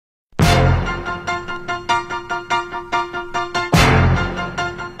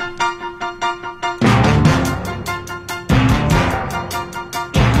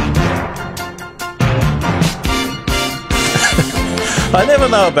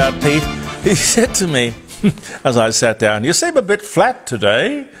never know about Pete. He said to me, as I sat down, "You seem a bit flat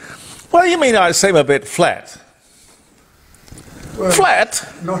today." "What do you mean I seem a bit flat?" Well, flat?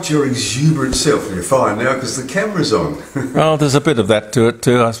 Not your exuberant self. You're fine now because the camera's on. Well, there's a bit of that to it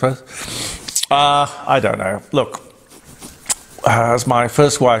too, I suppose. I don't know. Look, as my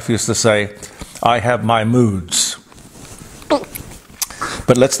first wife used to say, I have my moods.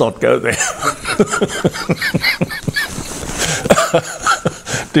 But let's not go there.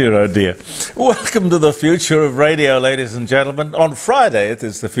 Dear, oh dear. Welcome to the future of radio, ladies and gentlemen. On Friday, it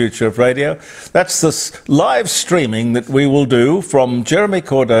is the future of radio. That's this live streaming that we will do from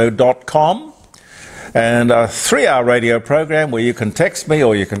jeremycordeaux.com, and a 3-hour radio program where you can text me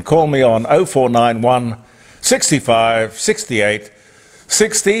or you can call me on 0491 65 68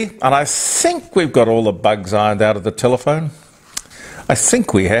 60. And I think we've got all the bugs ironed out of the telephone. I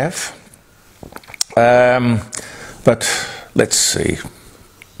think we have. But let's see.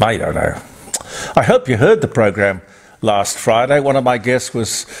 I don't know. I hope you heard the program last Friday. One of my guests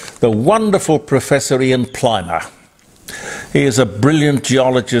was the wonderful Professor Ian Plimer. He is a brilliant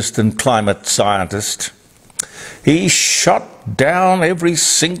geologist and climate scientist. He shot down every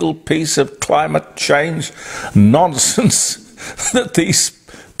single piece of climate change nonsense that these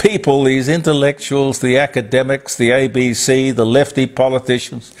people, these intellectuals, the academics, the ABC, the lefty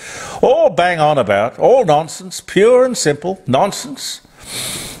politicians, all bang on about. All nonsense, pure and simple nonsense.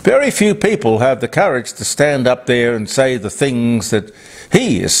 Very few people have the courage to stand up there and say the things that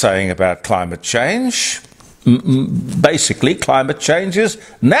he is saying about climate change. Basically, climate change is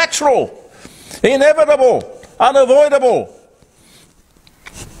natural, inevitable, unavoidable.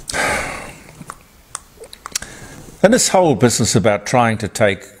 And this whole business about trying to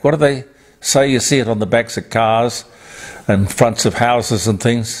take, what do they say? You see it on the backs of cars and fronts of houses and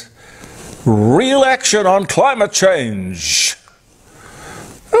things. Real action on climate change.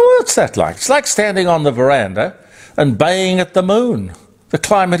 What's that like? It's like standing on the veranda and baying at the moon. The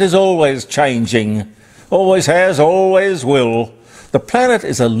climate is always changing, always has, always will. The planet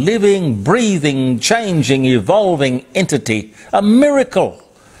is a living, breathing, changing, evolving entity, a miracle.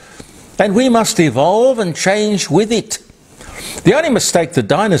 And we must evolve and change with it. The only mistake the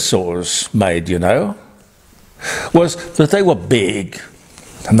dinosaurs made, you know, was that they were big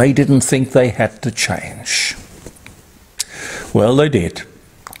and they didn't think they had to change. Well, they did.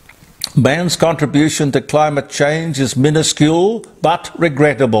 Man's contribution to climate change is minuscule but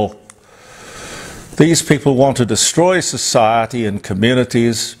regrettable. These people want to destroy society and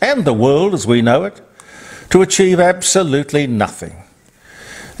communities and the world as we know it to achieve absolutely nothing.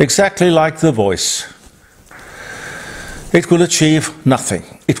 Exactly like The Voice. It will achieve nothing.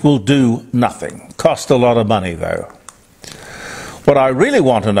 It will do nothing. Cost a lot of money, though. What I really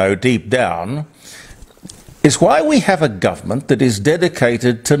want to know deep down is why we have a government that is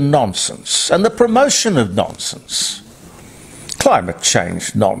dedicated to nonsense and the promotion of nonsense. Climate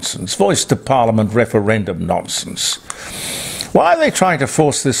change nonsense, voice to parliament referendum nonsense. Why are they trying to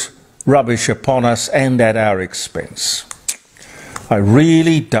force this rubbish upon us and at our expense? I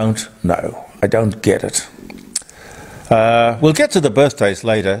really don't know. I don't get it. We'll get to the birthdays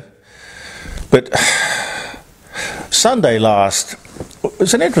later, but Sunday last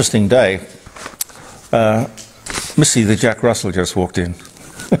was an interesting day. Missy the Jack Russell just walked in.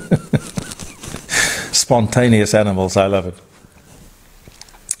 Spontaneous animals, I love it.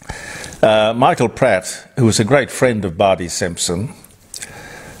 Michael Pratt, who was a great friend of Bardi Simpson,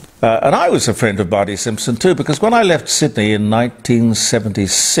 and I was a friend of Bardi Simpson too, because when I left Sydney in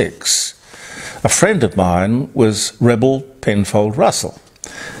 1976, a friend of mine was Rebel Penfold Russell.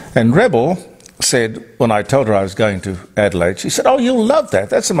 And Rebel said, when I told her I was going to Adelaide, she said, "Oh, you'll love that.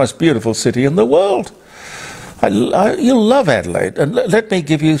 That's the most beautiful city in the world. You'll love Adelaide. And let me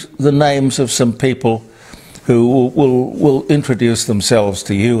give you the names of some people who will introduce themselves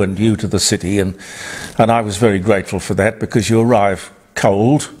to you and you to the city." And I was very grateful for that, because you arrive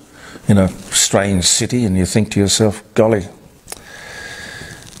cold in a strange city and you think to yourself, golly.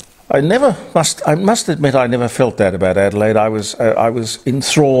 I must admit I never felt that about Adelaide. I was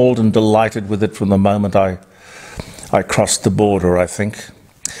enthralled and delighted with it from the moment I crossed the border, I think.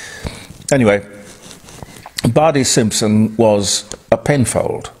 Anyway, Bardi Simpson was a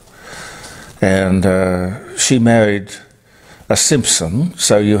Penfold, and she married a Simpson,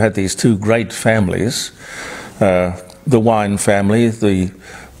 so you had these two great families, the Wine family, the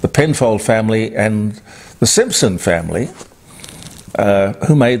Penfold family, and the Simpson family,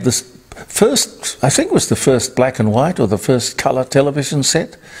 who made this first, I think it was the first black and white or the first colour television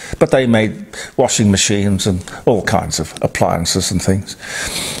set, but they made washing machines and all kinds of appliances and things.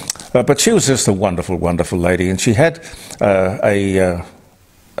 But she was just a wonderful, wonderful lady, and she had a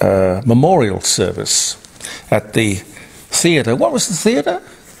memorial service at the theatre. What was the theatre?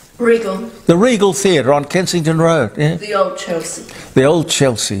 Regal. The Regal Theatre on Kensington Road. Yeah. The old Chelsea. The old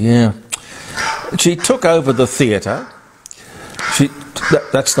Chelsea, yeah. She took over the theatre.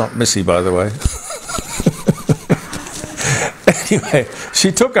 That's not Missy, by the way. Anyway,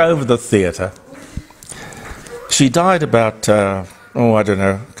 she took over the theatre. She died about, I don't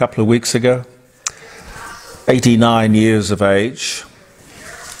know, a couple of weeks ago. 89 years of age.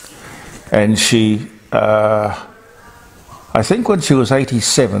 And she, I think when she was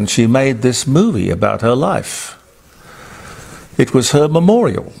 87, she made this movie about her life. It was her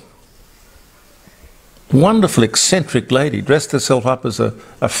memorial. Wonderful, eccentric lady, dressed herself up as a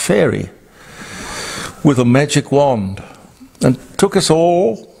fairy with a magic wand, and took us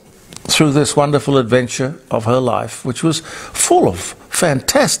all through this wonderful adventure of her life, which was full of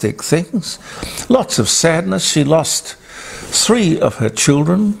fantastic things, lots of sadness. She lost 3 of her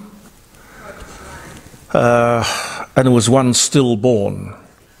children, and there was one stillborn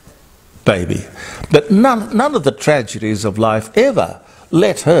baby. But none of the tragedies of life ever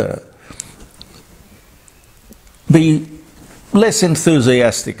let her be less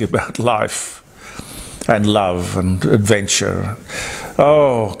enthusiastic about life and love and adventure.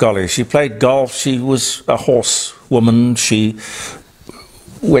 Oh, golly, she played golf. She was a horsewoman. She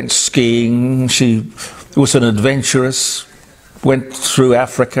went skiing. She was an adventuress, went through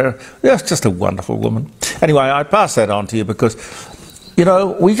Africa. Yes, just a wonderful woman. Anyway, I pass that on to you because, you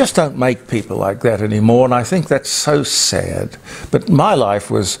know, we just don't make people like that anymore, and I think that's so sad. But my life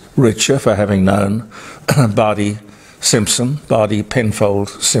was richer for having known Bardi Penfold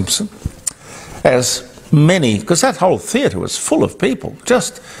Simpson, as many, because that whole theatre was full of people,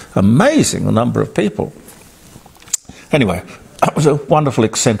 just amazing the number of people. Anyway, that was a wonderful,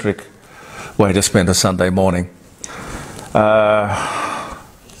 eccentric way to spend a Sunday morning. And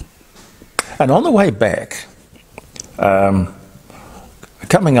on the way back,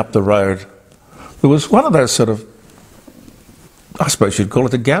 coming up the road, there was one of those sort of, I suppose you'd call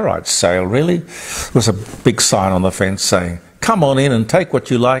it a garage sale, really. There was a big sign on the fence saying, "Come on in and take what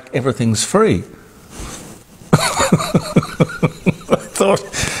you like, everything's free." I thought,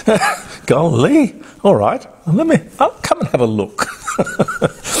 golly, all right, I'll come and have a look.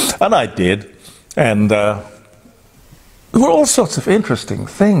 And I did. And there were all sorts of interesting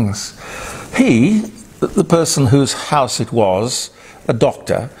things. He, the person whose house it was, a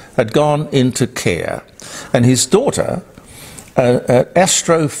doctor, had gone into care, and his daughter, an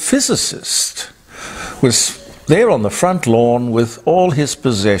astrophysicist, was there on the front lawn with all his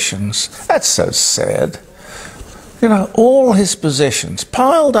possessions. That's so sad. You know, all his possessions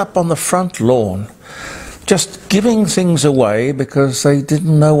piled up on the front lawn, just giving things away because they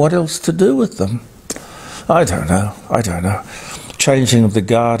didn't know what else to do with them. I don't know. Changing of the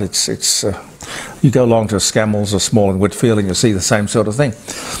guard, it's you go along to Scammell's or Small and Whitfield and you see the same sort of thing.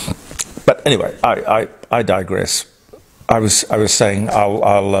 But anyway, I digress. I was saying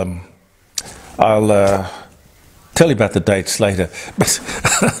I'll tell you about the dates later. But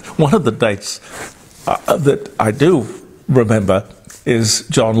one of the dates that I do remember is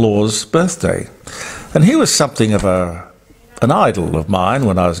John Law's birthday, and he was something of an idol of mine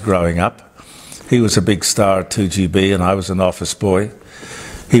when I was growing up. He was a big star at 2GB and I was an office boy.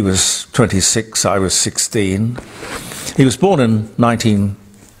 He was 26, I was 16. He was born in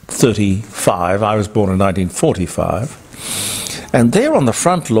 1935, I was born in 1945. And there on the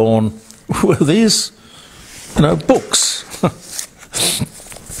front lawn were these, you know, books.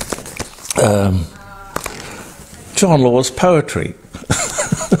 John Law's poetry.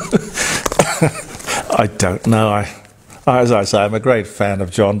 I don't know. As I say, I'm a great fan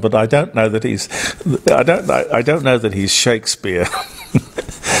of John, but I don't know that he's. I don't know that he's Shakespeare.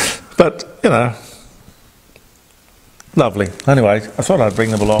 But you know, lovely. Anyway, I thought I'd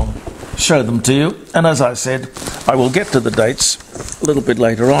bring them along, show them to you, and as I said, I will get to the dates a little bit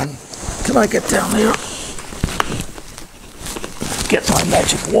later on. Can I get down here? Get my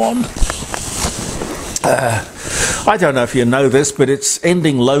magic wand. I don't know if you know this, but it's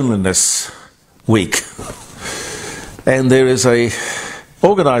Ending Loneliness Week. And there is a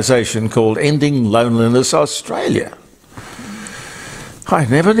organisation called Ending Loneliness Australia. I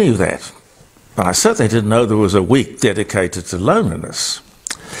never knew that. And I certainly didn't know there was a week dedicated to loneliness.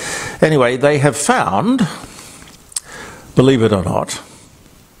 Anyway, they have found, believe it or not,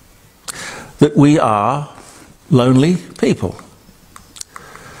 that we are lonely people.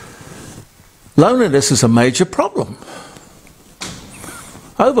 Loneliness is a major problem.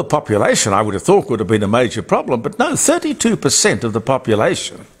 Overpopulation, I would have thought, would have been a major problem, but no, 32% of the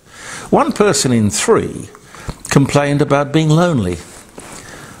population, 1 person in 3, complained about being lonely.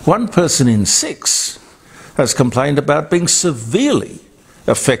 1 person in 6 has complained about being severely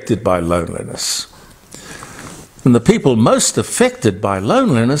affected by loneliness. And the people most affected by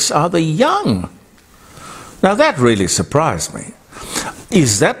loneliness are the young. Now that really surprised me.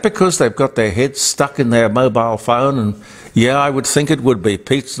 Is that because they've got their heads stuck in their mobile phone? And yeah, I would think it would be.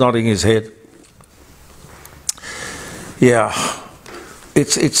 Pete's nodding his head. Yeah,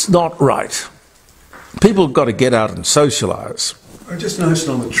 it's not right. People have got to get out and socialise. I just noticed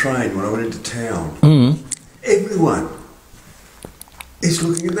on the train when I went into town, everyone is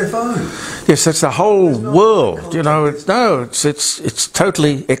looking at their phone. Yes, that's the whole world. You know, it's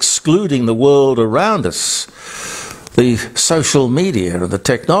totally excluding the world around us. The social media and the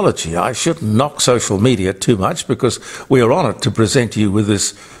technology. I shouldn't knock social media too much because we are honoured to present you with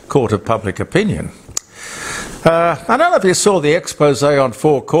this court of public opinion. I don't know if you saw the expose on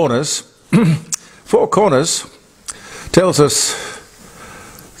Four Corners. Four Corners tells us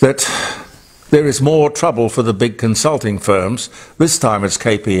that there is more trouble for the big consulting firms. This time it's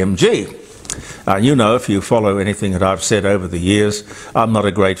KPMG. You know, if you follow anything that I've said over the years, I'm not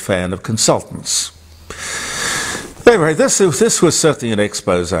a great fan of consultants. Anyway, this was certainly an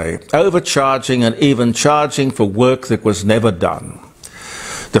expose. Overcharging and even charging for work that was never done.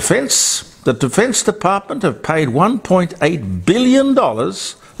 The Defence Department have paid $1.8 billion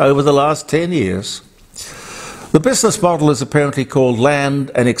over the last 10 years. The business model is apparently called land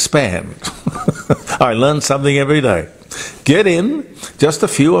and expand. I learn something every day. Get in, just a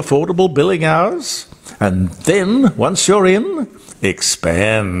few affordable billing hours, and then, once you're in,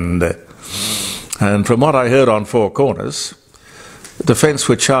 expand. And from what I heard on Four Corners, Defence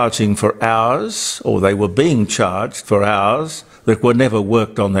were charging for hours, or they were being charged for hours that were never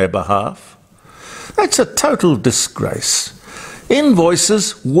worked on their behalf. That's a total disgrace.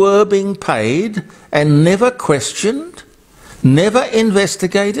 Invoices were being paid and never questioned, never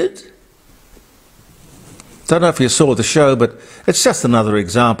investigated. Don't know if you saw the show, but it's just another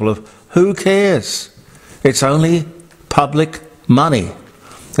example of who cares. It's only public money.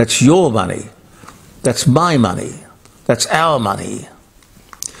 That's your money. That's my money. That's our money.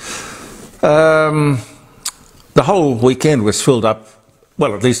 The whole weekend was filled up,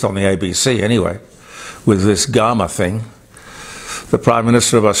 well, at least on the ABC anyway, with this Gama thing. The Prime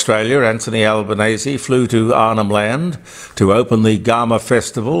Minister of Australia, Anthony Albanese, flew to Arnhem Land to open the Gama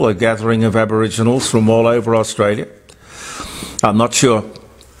Festival, a gathering of Aboriginals from all over Australia. I'm not sure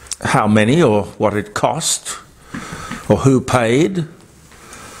how many or what it cost or who paid,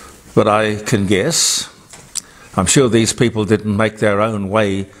 but I can guess. I'm sure these people didn't make their own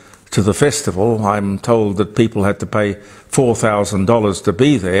way to the festival. I'm told that people had to pay $4,000 to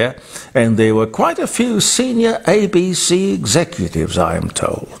be there, and there were quite a few senior ABC executives, I am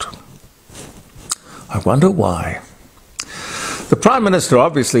told. I wonder why. The Prime Minister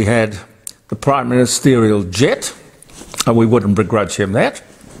obviously had the Prime Ministerial jet, and we wouldn't begrudge him that.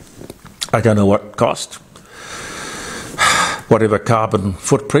 I don't know what it cost. Whatever carbon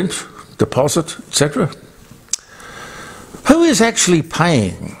footprint, deposit, etc. Who is actually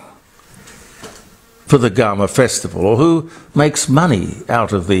paying for the Gama Festival, or who makes money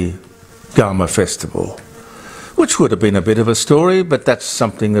out of the Gama Festival? Which would have been a bit of a story, but that's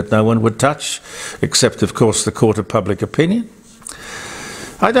something that no one would touch, except, of course, the court of public opinion.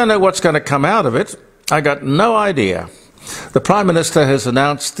 I don't know what's going to come out of it. I got no idea. The Prime Minister has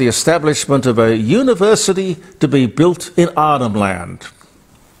announced the establishment of a university to be built in Arnhem Land.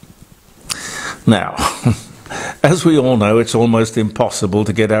 Now, as we all know, it's almost impossible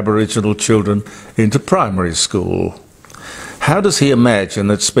to get Aboriginal children into primary school. How does he imagine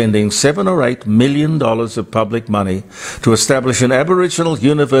that spending $7 or $8 million of public money to establish an Aboriginal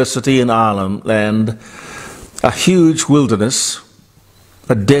university in Arnhem Land, a huge wilderness,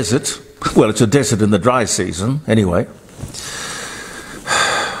 a desert, well, it's a desert in the dry season, anyway.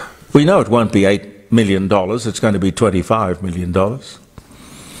 We know it won't be $8 million, it's going to be $25 million.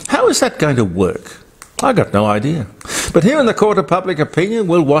 How is that going to work? I got no idea. But here in the Court of Public Opinion,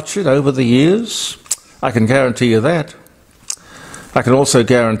 we'll watch it over the years. I can guarantee you that. I can also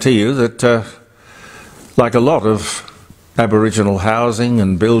guarantee you that, like a lot of Aboriginal housing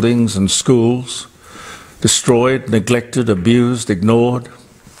and buildings and schools, destroyed, neglected, abused, ignored.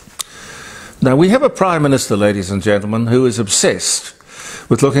 Now, we have a Prime Minister, ladies and gentlemen, who is obsessed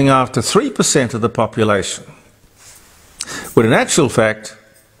with looking after 3% of the population, when in actual fact,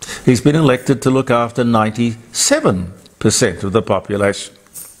 he's been elected to look after 97% of the population.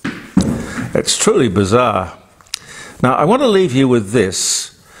 It's truly bizarre. Now, I want to leave you with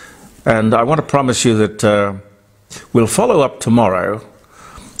this, and I want to promise you that we'll follow up tomorrow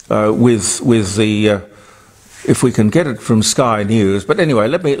with the if we can get it from Sky News. But anyway,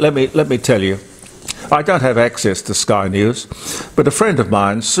 let me tell you, I don't have access to Sky News, but a friend of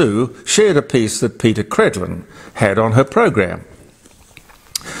mine, Sue, shared a piece that Peter Credlin had on her program,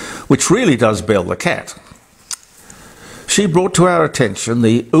 which really does bell the cat. She brought to our attention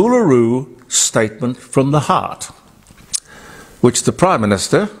the Uluru Statement from the Heart, which the Prime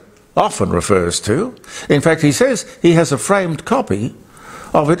Minister often refers to. In fact, he says he has a framed copy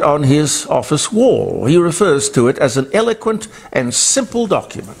of it on his office wall. He refers to it as an eloquent and simple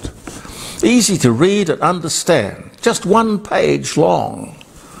document, easy to read and understand, just 1 page long.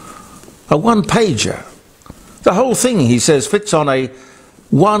 A one-pager. The whole thing, he says, fits on a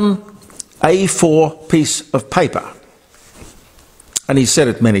 1 A4 piece of paper. And he said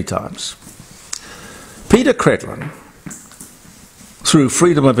it many times. Peter Credlin, through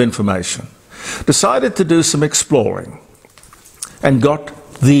Freedom of Information, decided to do some exploring and got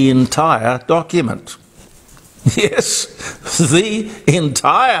the entire document. Yes, the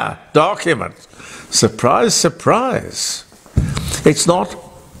entire document. Surprise, surprise. It's not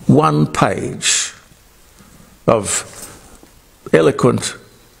 1 page of eloquent,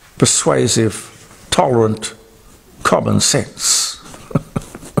 persuasive, tolerant common sense.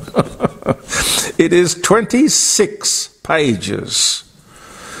 It is 26 pages,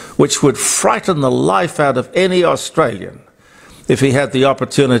 which would frighten the life out of any Australian if he had the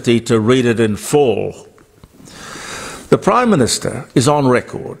opportunity to read it in full. The Prime Minister is on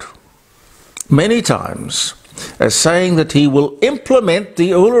record many times as saying that he will implement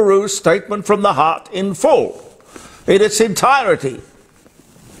the Uluru Statement from the Heart in full, in its entirety.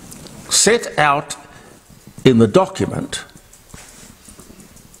 Set out in the document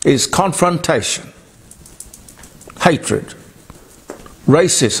is confrontation, hatred,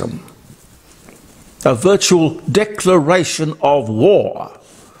 racism, a virtual declaration of war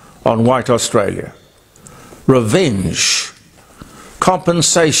on white Australia, revenge,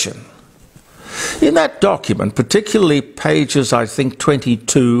 compensation. In that document, particularly pages, I think,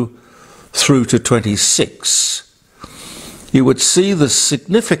 22 through to 26, you would see the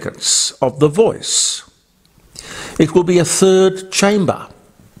significance of the voice. It will be a third chamber,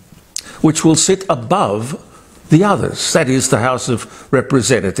 which will sit above the others, that is, the House of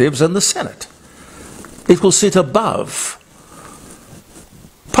Representatives and the Senate. It will sit above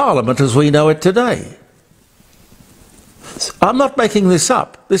Parliament as we know it today. I'm not making this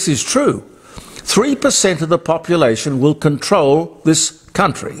up. This is true. 3% of the population will control this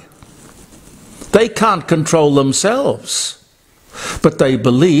country. They can't control themselves, but they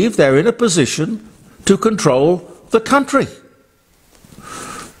believe they're in a position to control the country.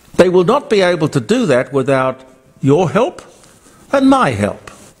 They will not be able to do that without your help and my help.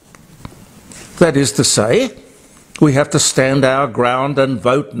 That is to say, we have to stand our ground and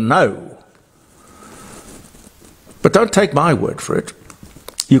vote no. But don't take my word for it.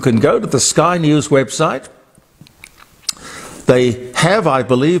 You can go to the Sky News website. They have, I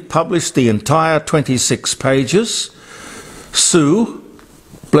believe, published the entire 26 pages. Sue,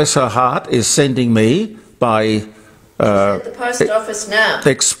 bless her heart, is sending me by at the post office now.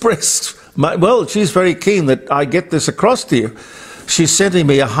 Express. Well, she's very keen that I get this across to you. She's sending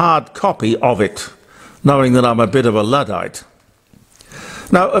me a hard copy of it, knowing that I'm a bit of a Luddite.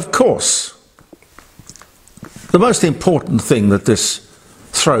 Now, of course, the most important thing that this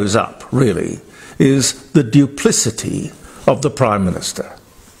throws up, really, is the duplicity of the Prime Minister.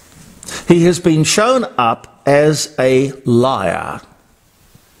 He has been shown up as a liar.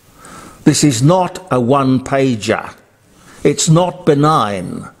 This is not a one-pager. It's not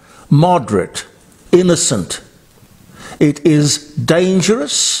benign, moderate, innocent. It is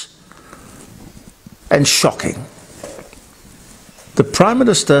dangerous and shocking. The Prime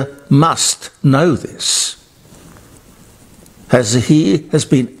Minister must know this, as he has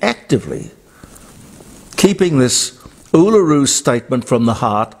been actively keeping this Uluru Statement from the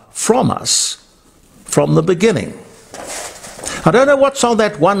Heart from us from the beginning. I don't know what's on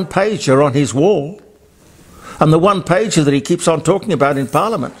that one-pager on his wall, and the one-pager that he keeps on talking about in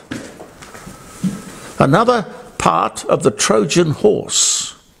Parliament. Another part of the Trojan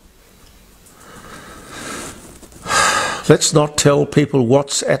horse. Let's not tell people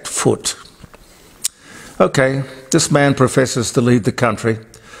what's at foot. Okay, this man professes to lead the country,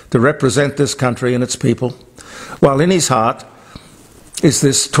 to represent this country and its people, while in his heart is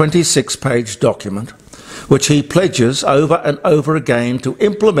this 26-page document, which he pledges over and over again to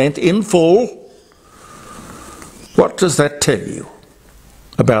implement in full. What does that tell you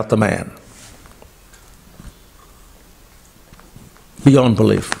about the man? Beyond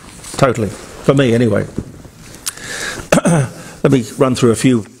belief. Totally. For me, anyway. Let me run through a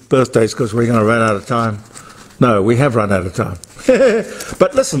few birthdays because we're going to run out of time. No, we have run out of time.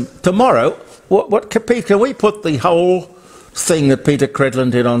 But listen, tomorrow, Pete, can we put the whole thing that Peter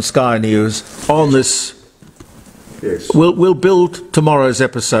Credlin did on Sky News on this? Yes. We'll build tomorrow's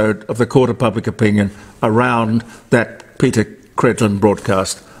episode of the Court of Public Opinion around that Peter Credlin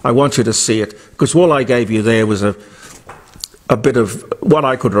broadcast. I want you to see it, because all I gave you there was a bit of what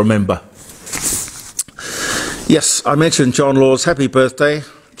I could remember. Yes, I mentioned John Laws. Happy birthday,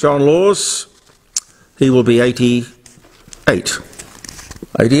 John Laws. He will be 88.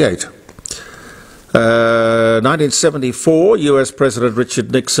 1974, US President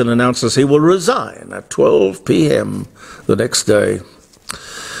Richard Nixon announces he will resign at 12 p.m. the next day.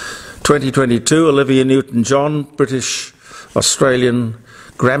 2022, Olivia Newton-John, British Australian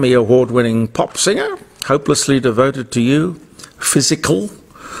Grammy Award-winning pop singer, hopelessly devoted to you, physical,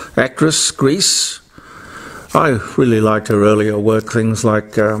 actress, Grease. I really liked her earlier work, things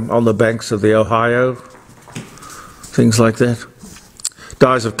like On the Banks of the Ohio, things like that.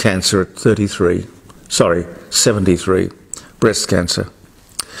 Dies of cancer at 73, breast cancer.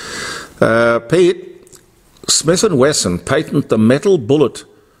 Pete, Smith & Wesson patent the metal bullet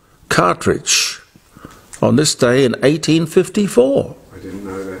cartridge on this day in 1854. I didn't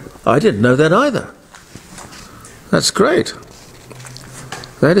know that. I didn't know that either. That's great.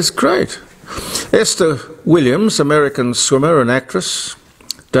 That is great. Esther Williams, American swimmer and actress,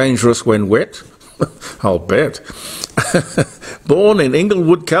 dangerous when wet, I'll bet. Born in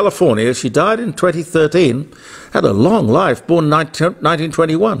Inglewood, California, she died in 2013, had a long life, born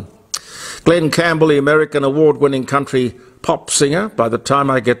 1921. Glenn Campbell, the American award-winning country pop singer, By the Time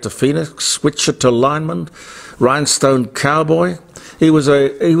I Get to Phoenix, Wichita Lineman, Rhinestone Cowboy. He was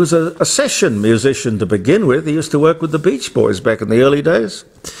a session musician to begin with. He used to work with the Beach Boys back in the early days,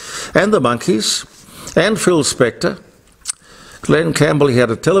 and the Monkees, and Phil Spector. Glenn Campbell, he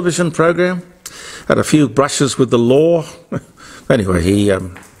had a television program, had a few brushes with the law. Anyway, he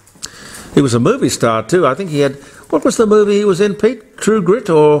was a movie star too. I think he had, what was the movie he was in, Pete? True Grit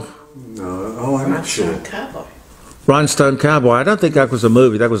or? No, I'm not sure. Rhinestone Cowboy. Rhinestone Cowboy. I don't think that was a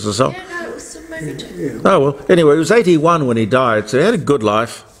movie, that was a song. Yeah, no, it was a movie too. Yeah. Oh, well, anyway, he was 81 when he died, so he had a good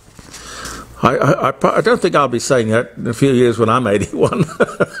life. I don't think I'll be saying that in a few years when I'm 81.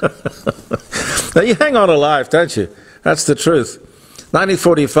 Now, you hang on to life, don't you? That's the truth.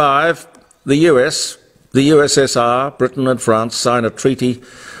 1945, the USSR, Britain and France sign a treaty,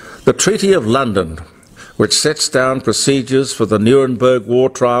 the Treaty of London, which sets down procedures for the Nuremberg war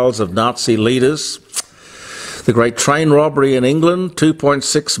trials of Nazi leaders. The Great Train Robbery in England,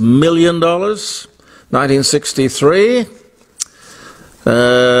 $2.6 million, 1963.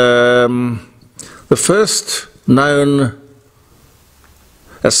 The first known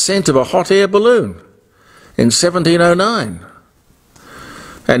ascent of a hot air balloon in 1709.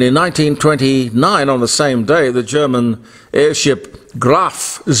 And in 1929, on the same day, the German airship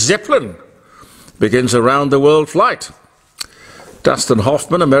Graf Zeppelin begins a round-the-world flight. Dustin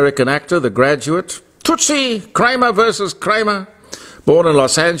Hoffman, American actor, The Graduate. Tootsie, Kramer versus Kramer, born in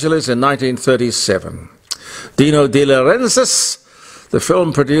Los Angeles in 1937. Dino De Laurentiis, the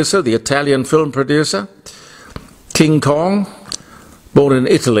film producer, the Italian film producer. King Kong, born in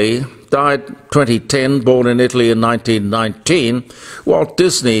Italy, died 2010, born in Italy in 1919. Walt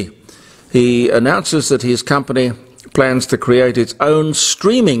Disney, he announces that his company plans to create its own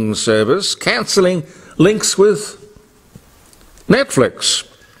streaming service, cancelling links with Netflix.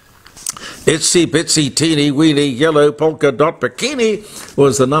 Itsy Bitsy Teeny Weeny Yellow Polka Dot Bikini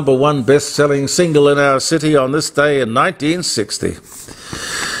was the #1 best-selling single in our city on this day in 1960.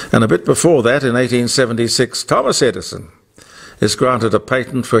 And a bit before that, in 1876, Thomas Edison is granted a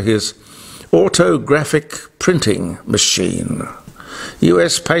patent for his autographic printing machine.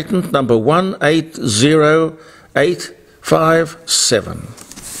 US patent number 180857.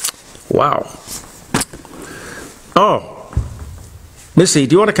 Wow. Oh, Missy,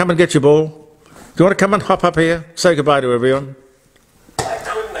 do you want to come and get your ball? Do you want to come and hop up here? Say goodbye to everyone. I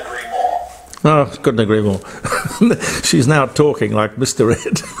couldn't agree more. Oh, couldn't agree more. She's now talking like Mr.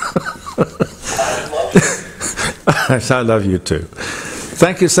 Ed. I love you too.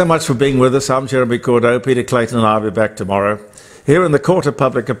 Thank you so much for being with us. I'm Jeremy Cordeaux. Peter Clayton and I will be back tomorrow. Here in the Court of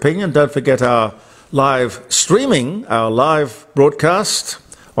Public Opinion, don't forget our live streaming, our live broadcast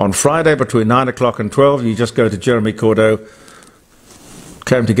on Friday between 9 o'clock and 12. You just go to Jeremy Cordeaux,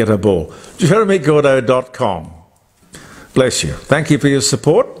 came to get a ball. JeremyCordeaux.com. Bless you. Thank you for your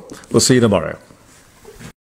support. We'll see you tomorrow.